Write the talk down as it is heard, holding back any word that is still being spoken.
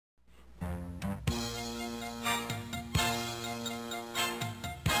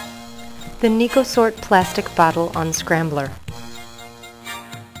The NECOSORT Plastic Bottle Unscrambler.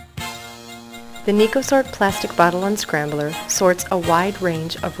 The NECOSORT Plastic Bottle Unscrambler sorts a wide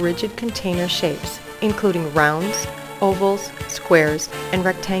range of rigid container shapes, including rounds, ovals, squares, and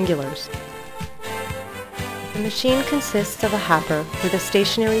rectangulars. The machine consists of a hopper with a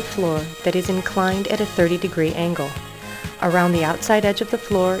stationary floor that is inclined at a 30-degree angle. Around the outside edge of the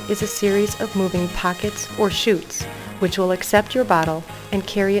floor is a series of moving pockets or chutes, which will accept your bottle and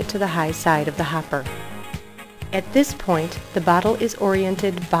carry it to the high side of the hopper. At this point, the bottle is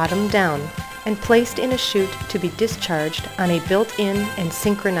oriented bottom down and placed in a chute to be discharged on a built-in and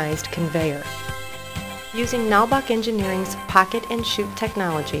synchronized conveyor. Using Nalbach Engineering's pocket and chute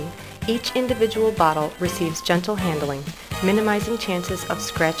technology, each individual bottle receives gentle handling, minimizing chances of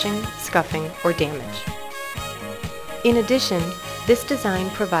scratching, scuffing, or damage. In addition, this design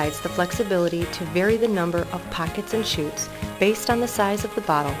provides the flexibility to vary the number of pockets and chutes based on the size of the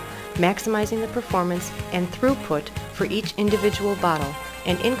bottle, maximizing the performance and throughput for each individual bottle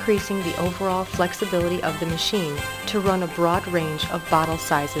and increasing the overall flexibility of the machine to run a broad range of bottle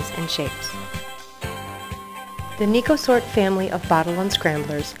sizes and shapes. The NECOSORT family of bottle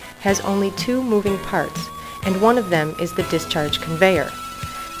unscramblers has only two moving parts, and one of them is the discharge conveyor.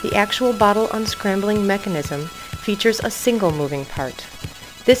 The actual bottle unscrambling mechanism features a single moving part.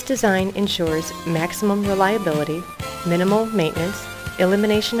 This design ensures maximum reliability, minimal maintenance,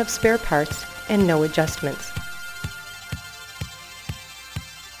 elimination of spare parts, and no adjustments.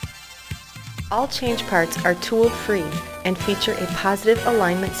 All change parts are tool-free and feature a positive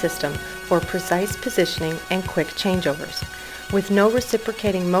alignment system for precise positioning and quick changeovers. With no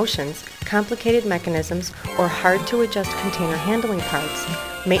reciprocating motions, complicated mechanisms, or hard-to-adjust container handling parts,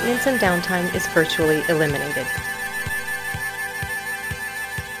 maintenance and downtime is virtually eliminated.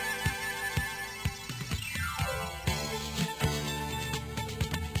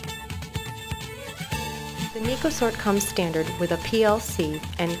 The NECOSORT comes standard with a PLC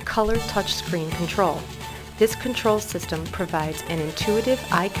and color touchscreen control. This control system provides an intuitive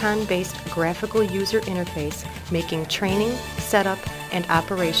icon-based graphical user interface, making training, setup, and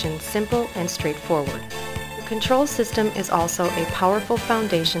operation simple and straightforward. The control system is also a powerful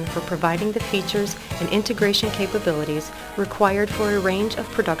foundation for providing the features and integration capabilities required for a range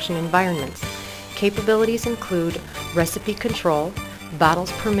of production environments. Capabilities include recipe control,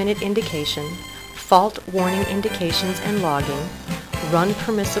 bottles per minute indication, fault warning indications and logging, run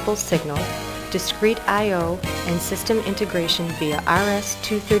permissible signal, discrete I/O and system integration via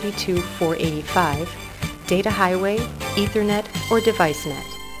RS-232/485, data highway, Ethernet, or DeviceNet.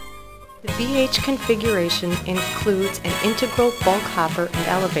 The BH configuration includes an integral bulk hopper and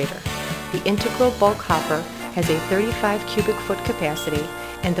elevator. The integral bulk hopper has a 35 cubic foot capacity,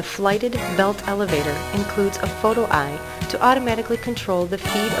 and the flighted belt elevator includes a photo eye to automatically control the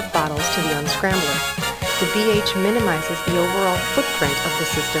feed of bottles to the unscrambler. The BH minimizes the overall footprint of the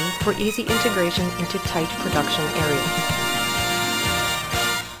system for easy integration into tight production areas.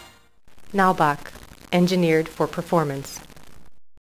 Nalbach, engineered for performance.